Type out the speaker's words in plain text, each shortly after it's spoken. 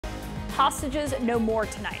Hostages no more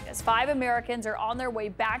tonight as 5 Americans are on their way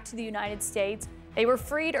back to the United States. They were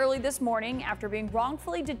freed early this morning after being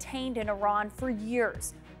wrongfully detained in Iran for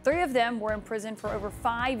years. 3 of them were in prison for over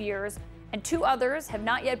 5 years, and 2 others have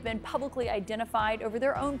not yet been publicly identified over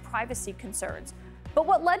their own privacy concerns. But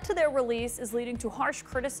what led to their release is leading to harsh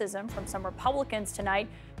criticism from some Republicans tonight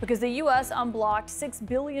because the U.S. unblocked $6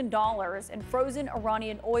 billion in frozen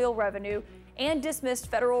Iranian oil revenue and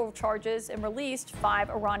dismissed federal charges and released 5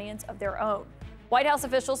 Iranians of their own. White House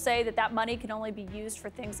officials say that money can only be used for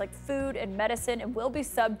things like food and medicine and will be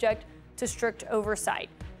subject to strict oversight.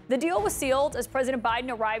 The deal was sealed as President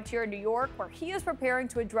Biden arrived here in New York, where he is preparing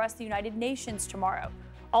to address the United Nations tomorrow.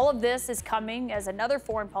 All of this is coming as another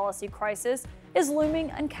foreign policy crisis is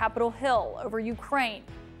looming on Capitol Hill over Ukraine.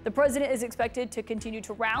 The president is expected to continue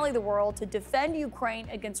to rally the world to defend Ukraine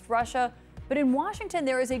against Russia. But in Washington,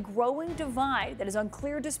 there is a growing divide that is on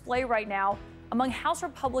clear display right now among House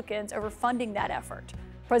Republicans over funding that effort.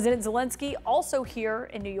 President Zelensky also here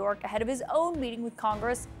in New York ahead of his own meeting with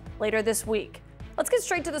Congress later this week. Let's get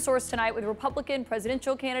straight to the source tonight with Republican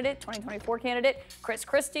presidential candidate, 2024 candidate, Chris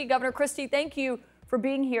Christie. Governor Christie, thank you for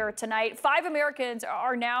being here tonight. 5 Americans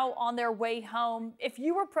are now on their way home. If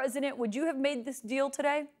you were president, would you have made this deal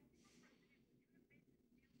today?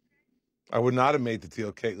 I would not have made the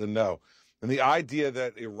deal, Kaitlan, no. And the idea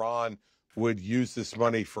that Iran would use this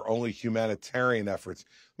money for only humanitarian efforts.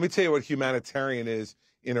 Let me tell you what humanitarian is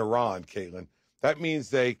in Iran, Kaitlan. That means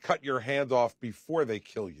they cut your hand off before they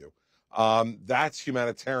kill you. That's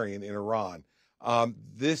humanitarian in Iran.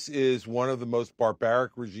 This is one of the most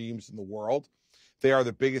barbaric regimes in the world. They are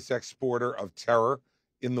the biggest exporter of terror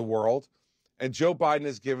in the world. And Joe Biden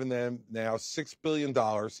has given them now $6 billion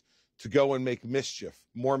to go and make mischief,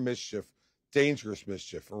 more mischief, dangerous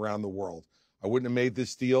mischief around the world. I wouldn't have made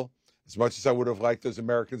this deal as much as I would have liked those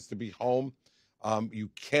Americans to be home.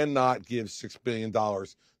 You cannot give $6 billion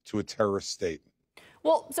to a terrorist state.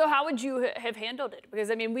 Well, so how would you have handled it? Because,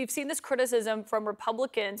 I mean, we've seen this criticism from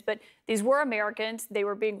Republicans, but these were Americans. They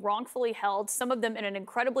were being wrongfully held, some of them in an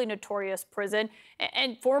incredibly notorious prison.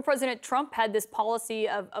 And former President Trump had this policy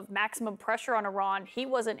of maximum pressure on Iran. He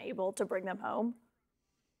wasn't able to bring them home.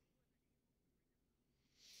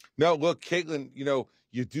 No, look, Kaitlan,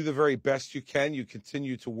 you do the very best you can. You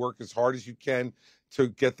continue to work as hard as you can to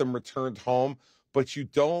get them returned home, but you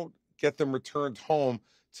don't get them returned home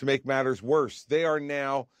to make matters worse.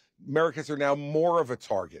 Americans are now more of a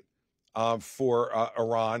target for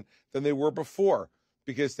Iran than they were before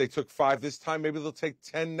because they took 5 this time. Maybe they'll take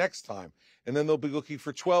 10 next time, and then they'll be looking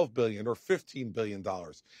for $12 billion or $15 billion.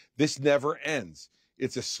 This never ends.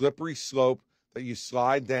 It's a slippery slope that you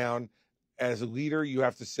slide down. As a leader, you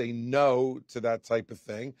have to say no to that type of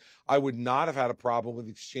thing. I would not have had a problem with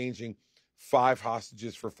exchanging 5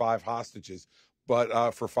 hostages for 5 hostages,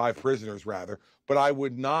 but for 5 prisoners, rather. But I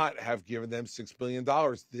would not have given them $6 billion.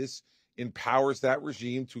 This empowers that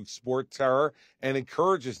regime to export terror and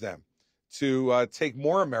encourages them to take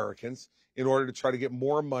more Americans in order to try to get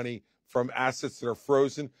more money from assets that are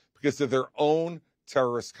frozen because of their own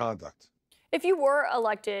terrorist conduct. If you were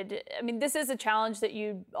elected, I mean, this is a challenge that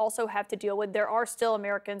you also have to deal with. There are still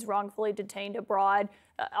Americans wrongfully detained abroad.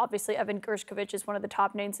 Obviously, Evan Gershkovich is one of the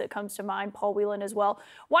top names that comes to mind, Paul Whelan as well.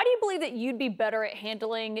 Why do you believe that you'd be better at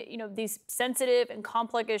handling, these sensitive and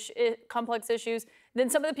complex issues than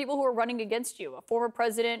some of the people who are running against you? A former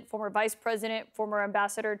president, former vice president, former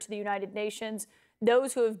ambassador to the United Nations,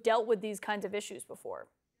 those who have dealt with these kinds of issues before.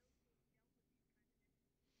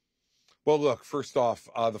 Well, look, first off,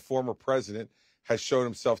 the former president has shown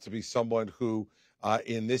himself to be someone who,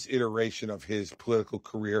 in this iteration of his political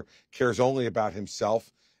career, cares only about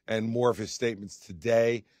himself. And more of his statements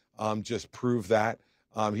today just prove that.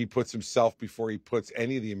 He puts himself before he puts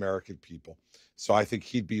any of the American people. So I think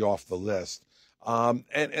he'd be off the list.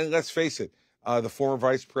 And let's face it, the former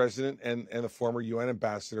vice president and the former UN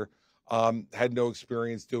ambassador had no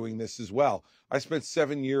experience doing this as well. I spent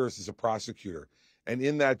 7 years as a prosecutor. And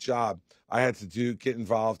in that job, I had to get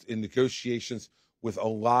involved in negotiations with a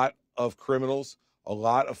lot of criminals, a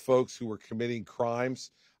lot of folks who were committing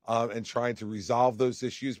crimes and trying to resolve those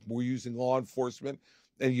issues. We're using law enforcement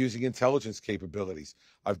and using intelligence capabilities.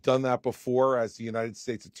 I've done that before as the United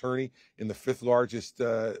States Attorney in the 5th largest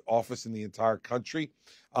office in the entire country.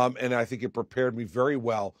 And I think it prepared me very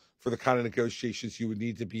well for the kind of negotiations you would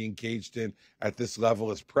need to be engaged in at this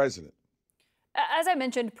level as president. As I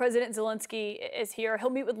mentioned, President Zelensky is here. He'll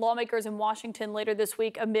meet with lawmakers in Washington later this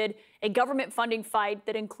week amid a government funding fight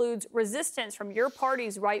that includes resistance from your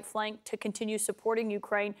party's right flank to continue supporting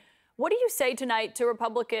Ukraine. What do you say tonight to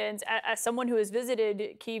Republicans, as someone who has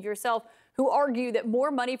visited Kyiv yourself, who argue that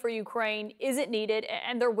more money for Ukraine isn't needed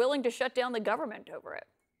and they're willing to shut down the government over it.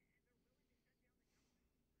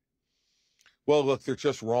 Well, look, they're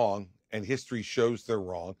just wrong, and history shows they're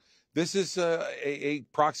wrong. This is a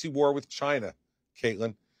proxy war with China,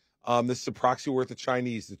 Caitlin. This is a proxy war with the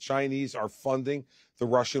Chinese. The Chinese are funding the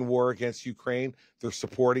Russian war against Ukraine. They're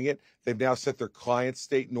supporting it. They've now sent their client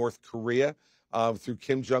state, North Korea, through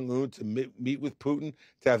Kim Jong-un to meet with Putin,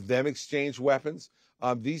 to have them exchange weapons.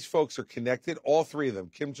 These folks are connected, all three of them,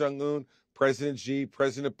 Kim Jong-un, President Xi,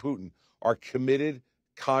 President Putin, are committed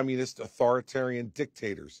communist authoritarian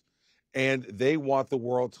dictators. And they want the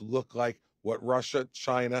world to look like what Russia,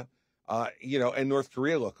 China, and North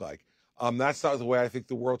Korea look like. That's not the way I think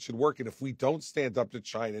the world should work. And if we don't stand up to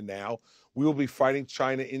China now, we will be fighting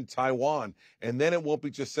China in Taiwan. And then it won't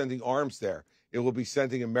be just sending arms there. It will be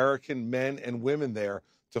sending American men and women there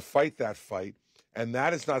to fight that fight. And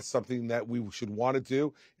that is not something that we should want to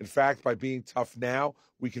do. In fact, by being tough now,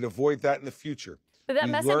 we can avoid that in the future. But that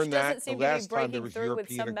message doesn't seem to be breaking through through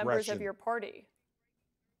with some members of your party.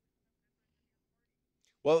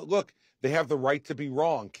 Well, look, they have the right to be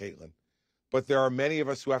wrong, Caitlin. But there are many of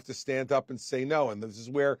us who have to stand up and say no. And this is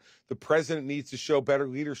where the president needs to show better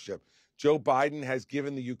leadership. Joe Biden has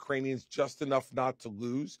given the Ukrainians just enough not to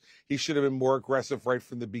lose. He should have been more aggressive right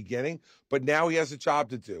from the beginning. But now he has a job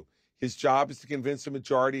to do. His job is to convince a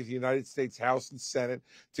majority of the United States House and Senate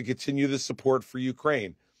to continue the support for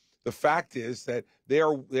Ukraine. The fact is that they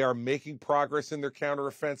are making progress in their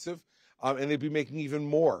counteroffensive, and they'd be making even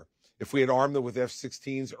more if we had armed them with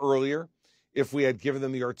F-16s earlier, if we had given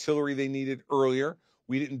them the artillery they needed earlier.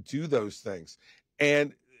 We didn't do those things.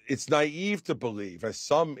 And it's naive to believe, as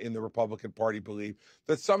some in the Republican Party believe,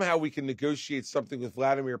 that somehow we can negotiate something with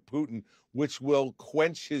Vladimir Putin which will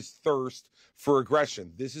quench his thirst for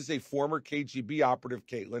aggression. This is a former KGB operative,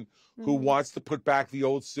 Caitlin, who wants to put back the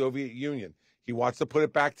old Soviet Union. He wants to put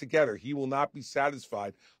it back together. He will not be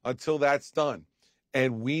satisfied until that's done.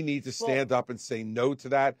 And we need to stand up and say no to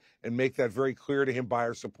that and make that very clear to him by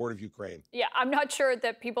our support of Ukraine. Yeah, I'm not sure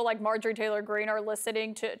that people like Marjorie Taylor Greene are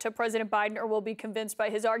listening to President Biden or will be convinced by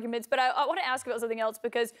his arguments. But I want to ask about something else,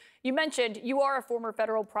 because you mentioned you are a former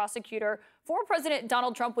federal prosecutor. Former President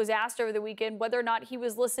Donald Trump was asked over the weekend whether or not he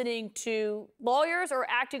was listening to lawyers or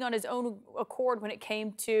acting on his own accord when it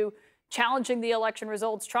came to challenging the election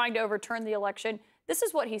results, trying to overturn the election. This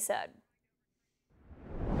is what he said.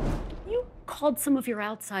 You called some of your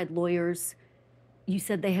outside lawyers. You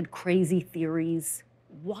said they had crazy theories.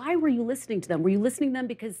 Why were you listening to them? Were you listening to them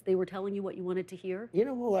because they were telling you what you wanted to hear? You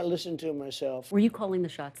know who I listened to myself? Were you calling the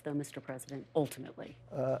shots, though, Mr. President, ultimately?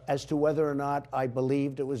 As to whether or not I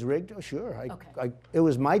believed it was rigged? Oh, sure. Okay. It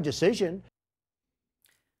was my decision.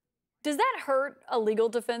 Does that hurt a legal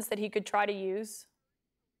defense that he could try to use?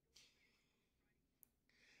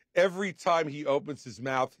 Every time he opens his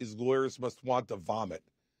mouth, his lawyers must want to vomit.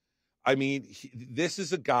 I mean, this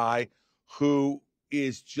is a guy who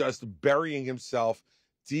is just burying himself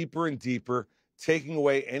deeper and deeper, taking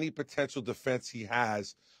away any potential defense he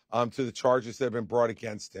has to the charges that have been brought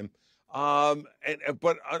against him.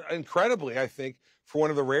 But incredibly, I think, for one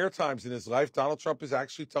of the rare times in his life, Donald Trump is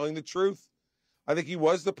actually telling the truth. I think he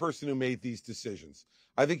was the person who made these decisions.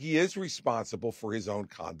 I think he is responsible for his own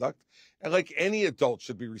conduct. And like any adult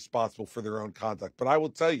should be responsible for their own conduct. But I will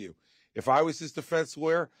tell you, if I was his defense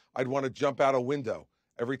lawyer, I'd want to jump out a window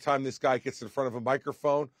every time this guy gets in front of a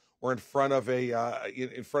microphone or in front of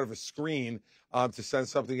a screen to send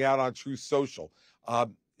something out on Truth Social.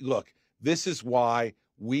 Look, this is why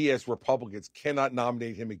we as Republicans cannot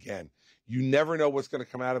nominate him again. You never know what's going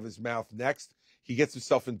to come out of his mouth next. He gets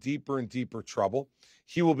himself in deeper and deeper trouble.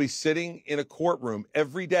 He will be sitting in a courtroom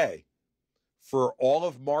every day for all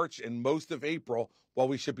of March and most of April, while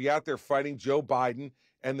we should be out there fighting Joe Biden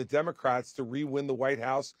and the Democrats to re-win the White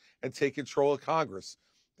House and take control of Congress.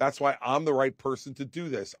 That's why I'm the right person to do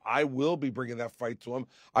this. I will be bringing that fight to him.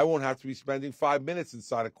 I won't have to be spending 5 minutes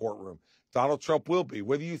inside a courtroom. Donald Trump will be.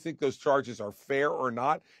 Whether you think those charges are fair or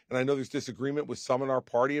not, and I know there's disagreement with some in our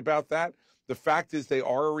party about that, the fact is they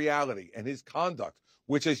are a reality. And his conduct,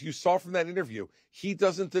 which, as you saw from that interview, he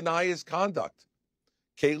doesn't deny his conduct.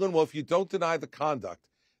 Caitlin, well, if you don't deny the conduct,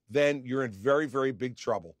 then you're in very, very big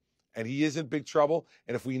trouble. And he is in big trouble.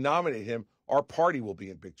 And if we nominate him, our party will be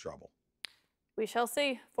in big trouble. We shall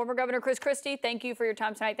see. Former Governor Chris Christie, thank you for your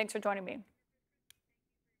time tonight. Thanks for joining me.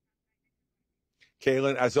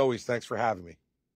 Kaitlan, as always, thanks for having me.